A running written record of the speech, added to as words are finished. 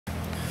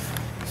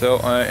So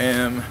I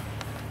am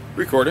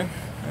recording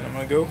and I'm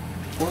gonna go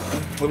for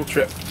a little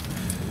trip.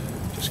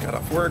 Just got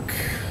off work.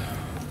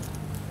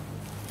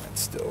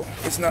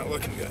 It's not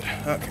looking good.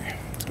 Okay,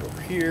 let's go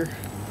over here.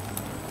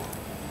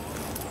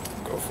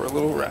 Go for a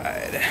little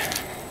ride.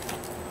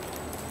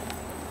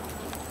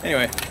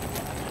 Anyway,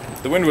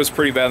 the wind was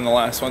pretty bad in the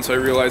last one, so I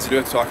realized I do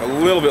have to talk a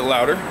little bit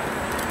louder.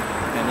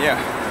 And yeah,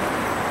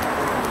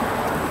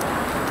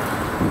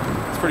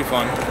 it's pretty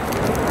fun.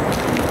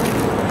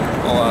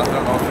 I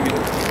don't know if you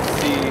can see.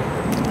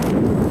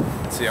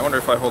 Let's see, I wonder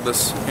if I hold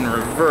this in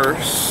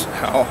reverse,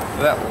 how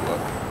that will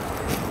look.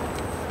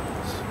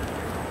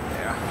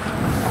 Yeah,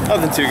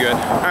 nothing too good.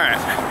 Alright,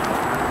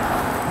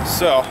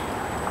 so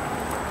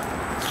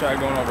let's try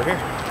going over here.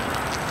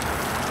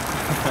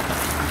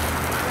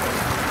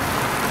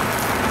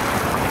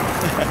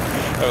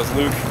 That was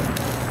Luke.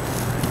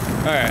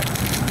 Alright,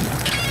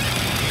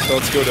 so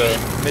let's go to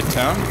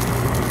Midtown.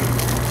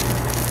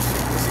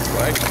 This is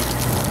like.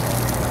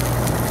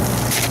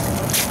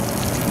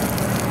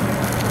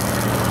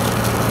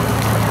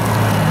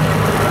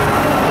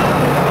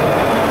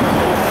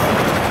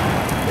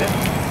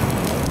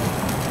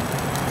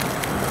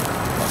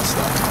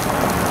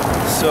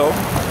 So,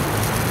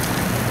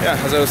 yeah,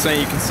 as I was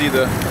saying, you can see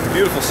the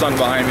beautiful sun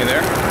behind me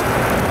there,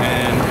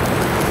 and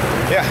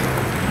yeah,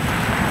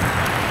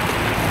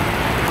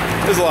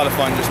 it was a lot of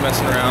fun just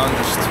messing around,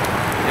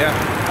 yeah.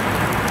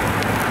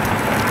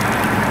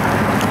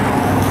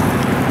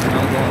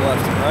 Now I'm going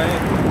left and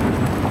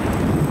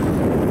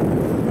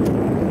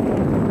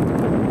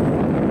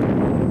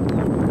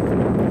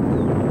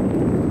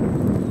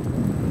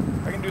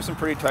right. I can do some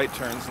pretty tight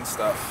turns and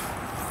stuff.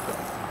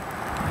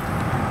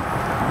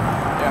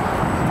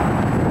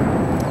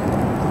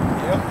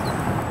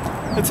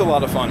 It's a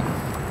lot of fun.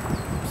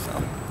 So,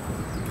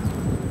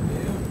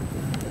 yeah.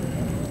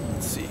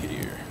 Let's see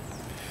here.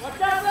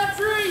 Watch out for that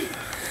tree!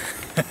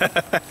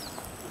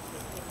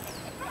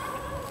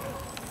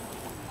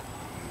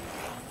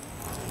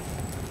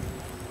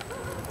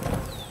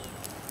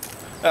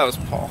 That was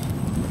Paul.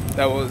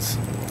 That was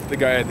the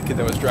guy, the kid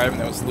that was driving.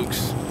 That was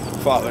Luke's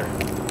father.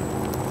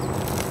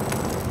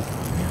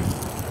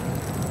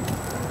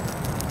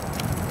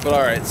 But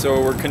alright,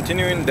 so we're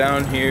continuing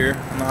down here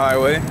on the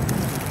highway.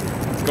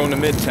 Going to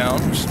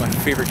Midtown, which is my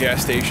favorite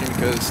gas station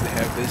because they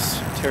have this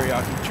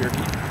teriyaki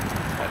jerky.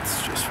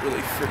 That's just really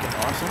freaking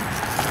awesome.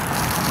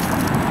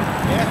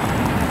 Yeah.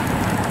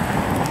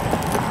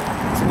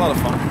 It's a lot of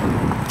fun.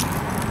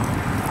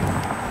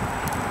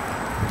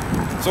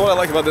 So what I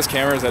like about this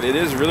camera is that it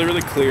is really,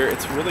 really clear.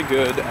 It's really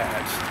good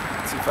at,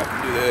 let's see if I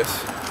can do this.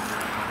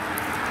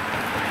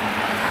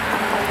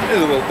 It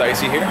is a little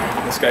dicey here.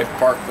 This guy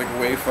parked like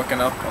way fucking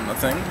up on the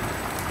thing.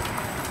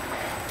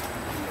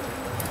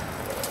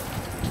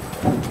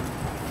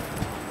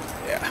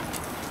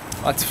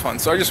 Lots of fun.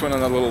 So I just went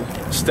on a little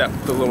step,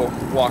 the little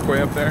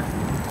walkway up there.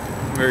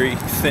 Very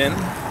thin.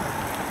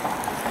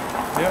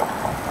 Yep.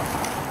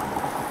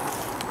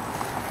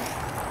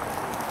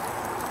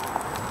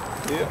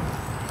 Yep.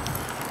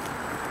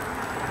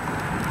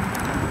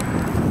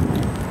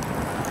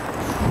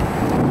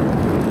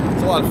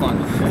 It's a lot of fun.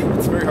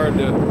 It's very hard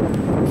to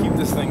keep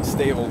this thing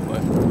stable,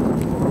 but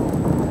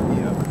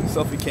yeah,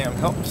 selfie cam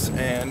helps.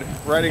 And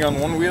riding on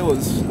one wheel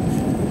is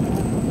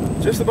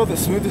just about the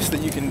smoothest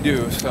that you can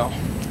do, so.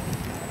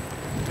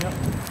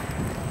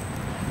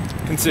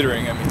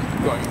 Considering, I mean,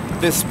 going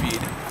this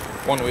speed,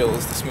 one wheel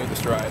is the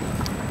smoothest ride.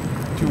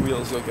 Two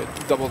wheels, you'll get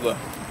double the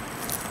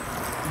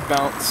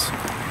bounce.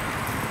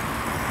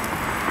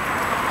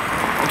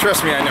 And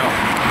trust me, I know.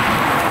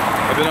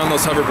 I've been on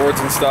those hoverboards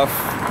and stuff.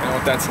 I know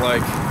what that's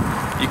like.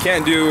 You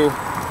can't do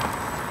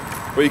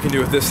what you can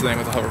do with this thing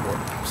with a hoverboard,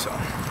 so.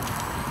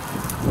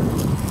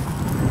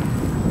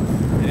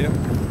 Yeah.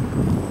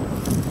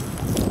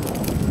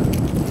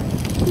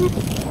 Whoop.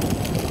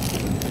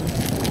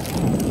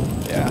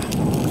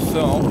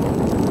 So,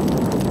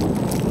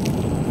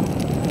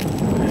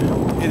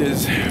 it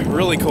is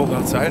really cold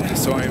outside,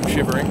 so I am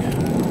shivering.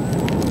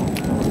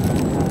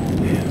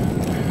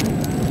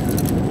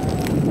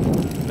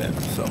 Then,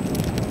 so,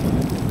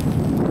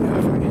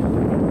 yeah,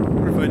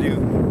 what if I do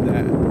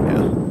that?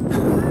 Yeah.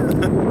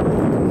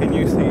 Can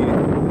you see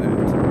that?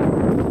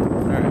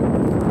 Alright.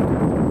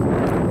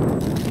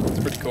 It's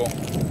pretty cool.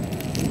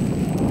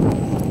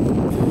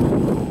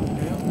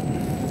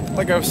 Yeah.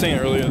 Like I was saying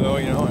earlier though,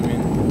 you know, I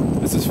mean,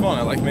 this is fun.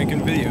 I like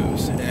making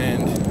videos,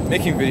 and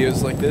making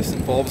videos like this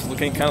involves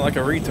looking kind of like a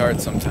retard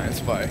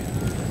sometimes by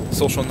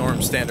social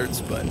norm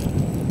standards, but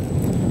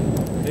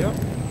yeah,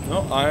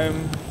 no,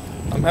 I'm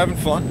having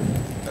fun.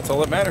 That's all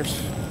that matters.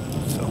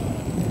 So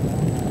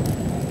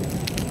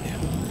yeah.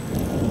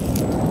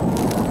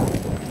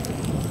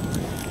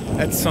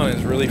 That sun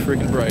is really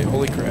freaking bright.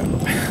 Holy crap.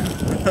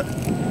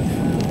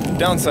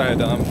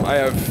 Downside, I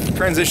have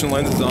transition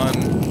lenses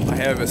on. I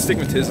have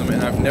astigmatism,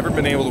 and I've never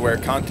been able to wear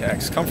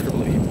contacts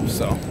comfortably,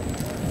 so.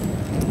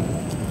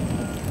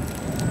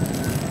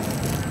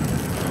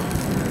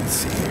 Let's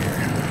see here.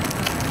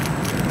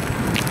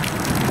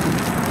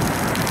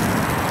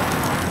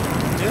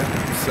 Yeah,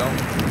 so.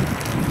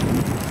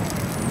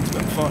 It's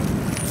been fun. fun.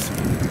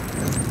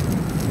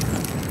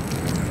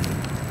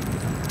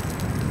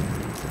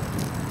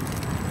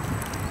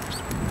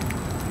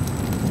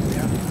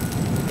 Yeah.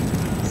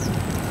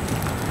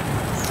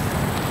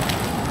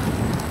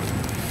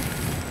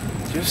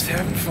 Just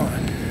having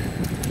fun.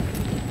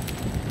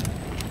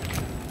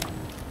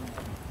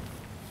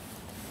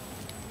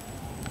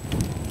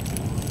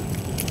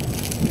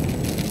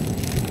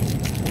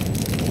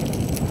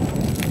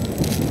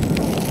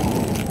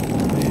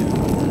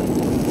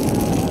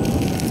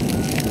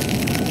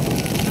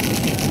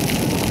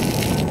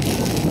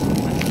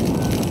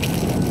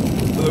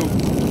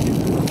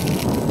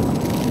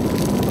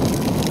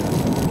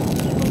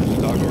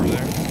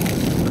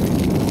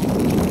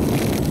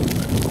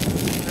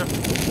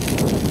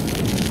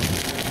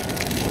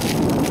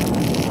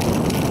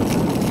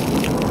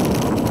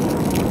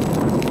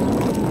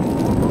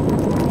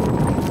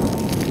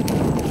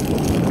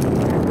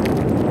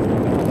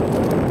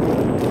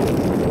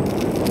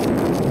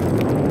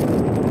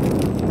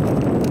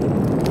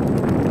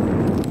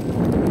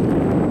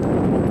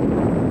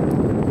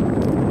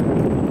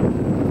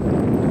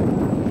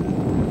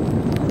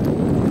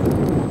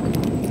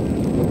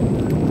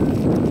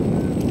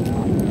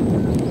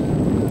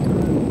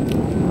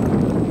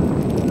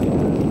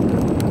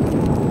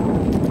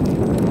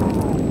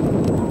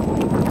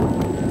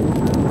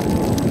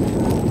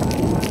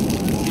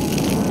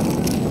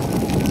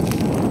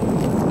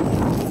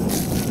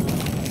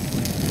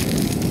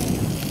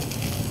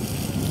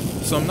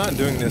 So I'm not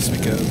doing this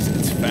because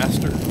it's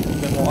faster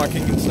than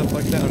walking and stuff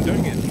like that. I'm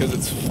doing it because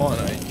it's fun.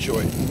 I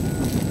enjoy it.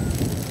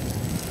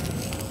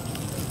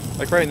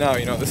 Like right now,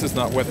 you know, this is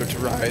not weather to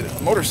ride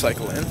a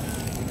motorcycle in.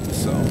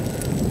 So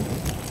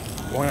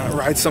why not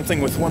ride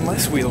something with one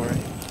less wheel, right?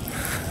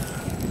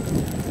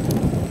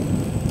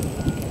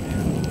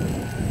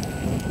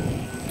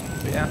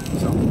 But yeah,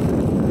 so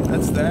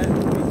that's that.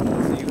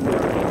 See you.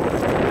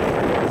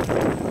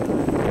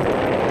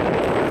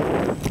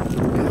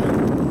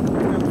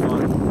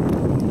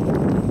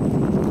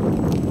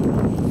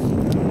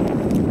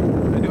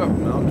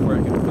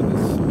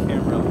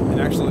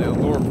 Actually, a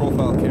lower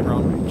profile camera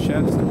on my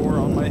chest or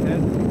on my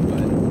head,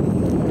 but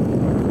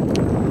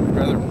I'd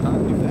rather not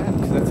do that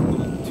because that's a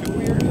little too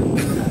weird.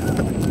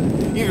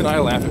 Even I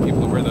laugh at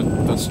people who wear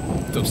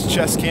those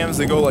chest cams.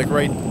 They go like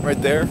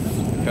right there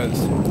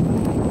because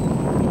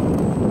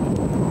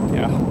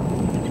yeah.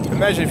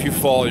 Imagine if you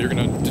fall, you're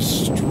gonna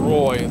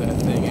destroy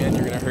that thing and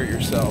you're gonna hurt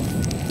yourself.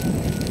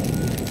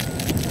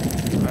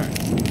 All right,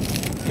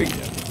 big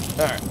deal.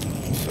 All right,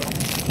 so.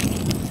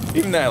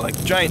 Even that, like,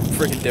 giant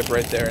freaking dip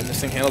right there, and this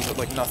thing handles it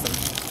like nothing.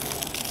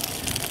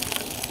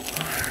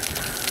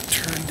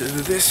 Turn to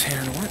this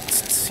hand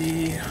once and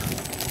see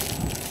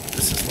what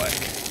this is like.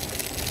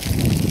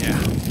 Yeah.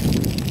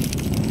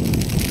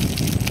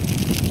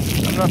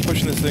 I'm not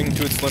pushing this thing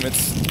to its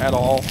limits at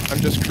all.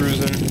 I'm just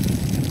cruising.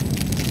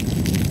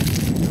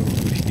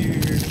 Over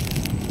here.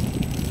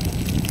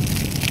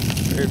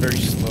 Very, very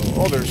slow.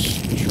 Oh, there's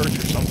church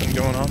or something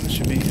going on. This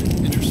should be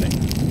interesting.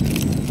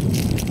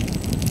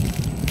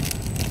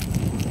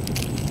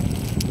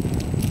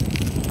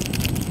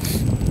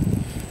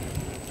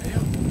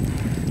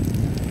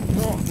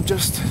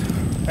 Just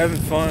having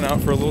fun,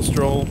 out for a little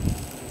stroll.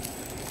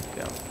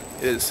 Yeah,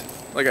 it is.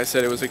 Like I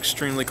said, it was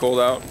extremely cold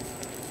out,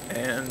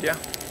 and yeah.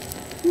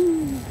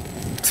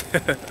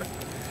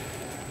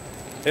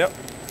 Yep.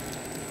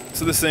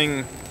 So this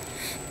thing,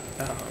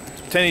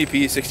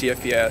 1080p, 60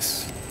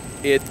 FPS.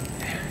 It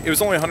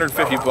was only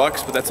 $150,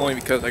 but that's only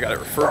because I got it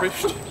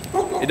refurbished.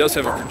 It does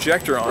have a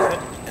projector on it,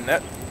 and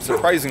that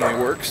surprisingly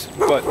works,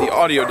 but the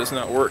audio does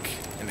not work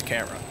in the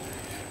camera.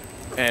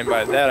 And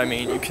by that I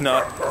mean you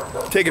cannot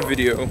take a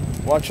video,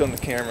 watch on the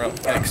camera,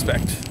 and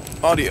expect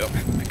audio,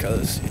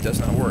 because it does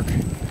not work.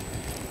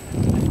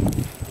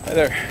 Hi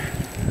there.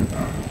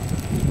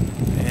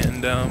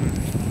 And, yeah.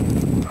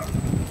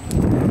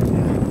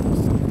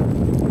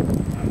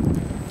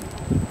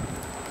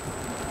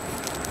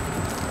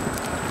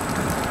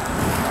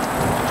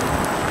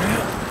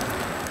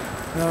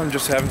 Now I'm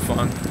just having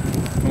fun.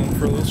 Going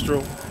for a little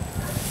stroll.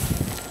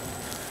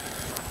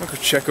 I'll go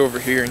check over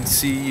here and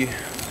see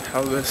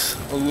how this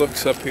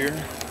looks up here.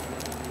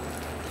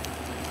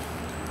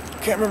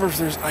 Can't remember if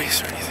there's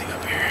ice or anything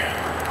up here.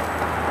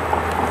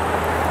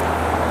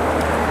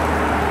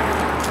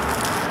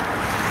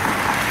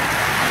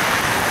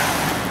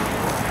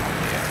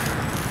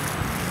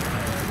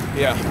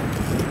 Yeah,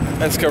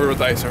 that's covered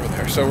with ice over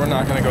there, so we're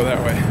not gonna go that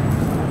way,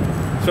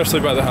 especially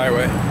by the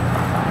highway.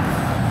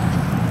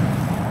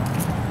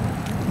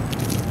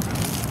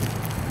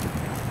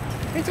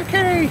 It's a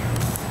kitty!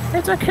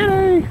 It's a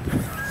kitty!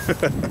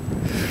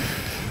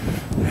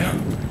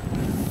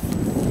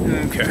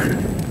 Okay.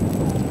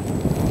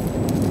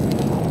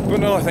 But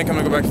no, I think I'm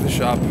gonna go back to the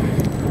shop.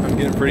 I'm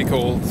getting pretty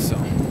cold, so.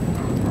 Yeah.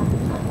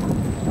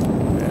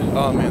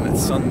 Oh man, that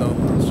sun though,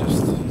 it's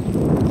just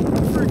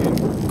friggin'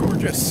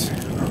 gorgeous.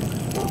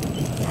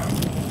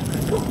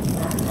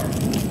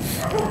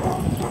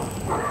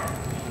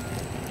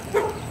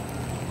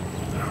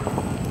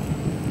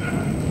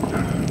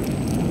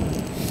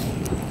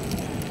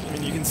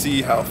 can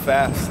see how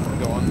fast I'm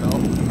going though.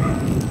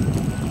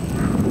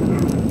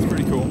 It's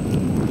pretty cool.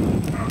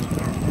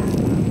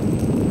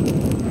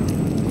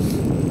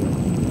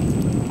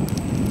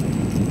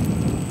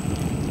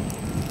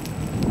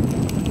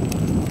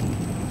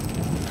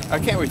 I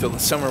can't wait till the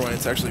summer when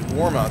it's actually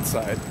warm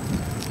outside,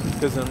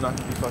 because then I'm not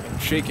gonna be fucking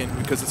shaking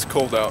because it's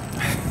cold out.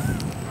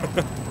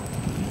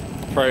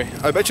 Probably,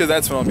 I bet you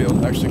that's when I'll be able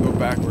to actually go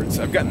backwards.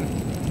 I've gotten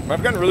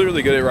really,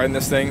 really good at riding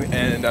this thing,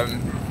 and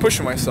I'm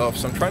pushing myself,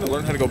 so I'm trying to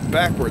learn how to go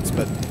backwards,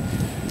 but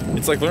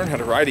it's like learning how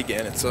to ride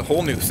again. It's a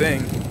whole new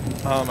thing.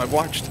 I've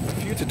watched a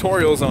few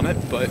tutorials on it,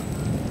 but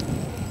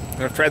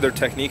and I've tried their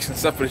techniques and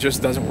stuff, but it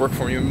just doesn't work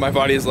for me. My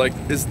body is like,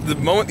 is the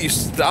moment you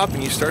stop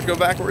and you start to go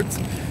backwards,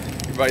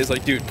 your body's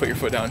like, dude, put your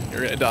foot down,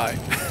 you're gonna die.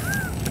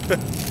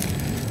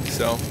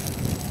 So,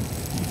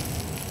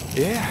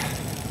 yeah.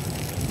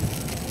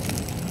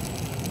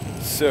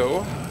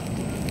 So,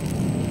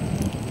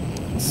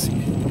 let's see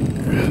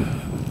here.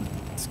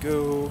 Let's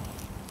go.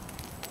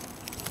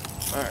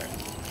 Alright.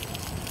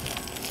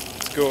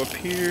 Let's go up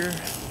here.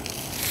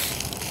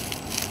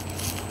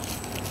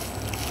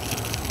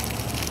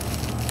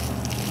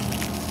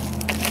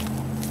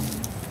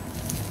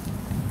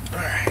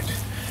 Alright.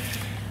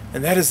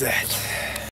 And that is that.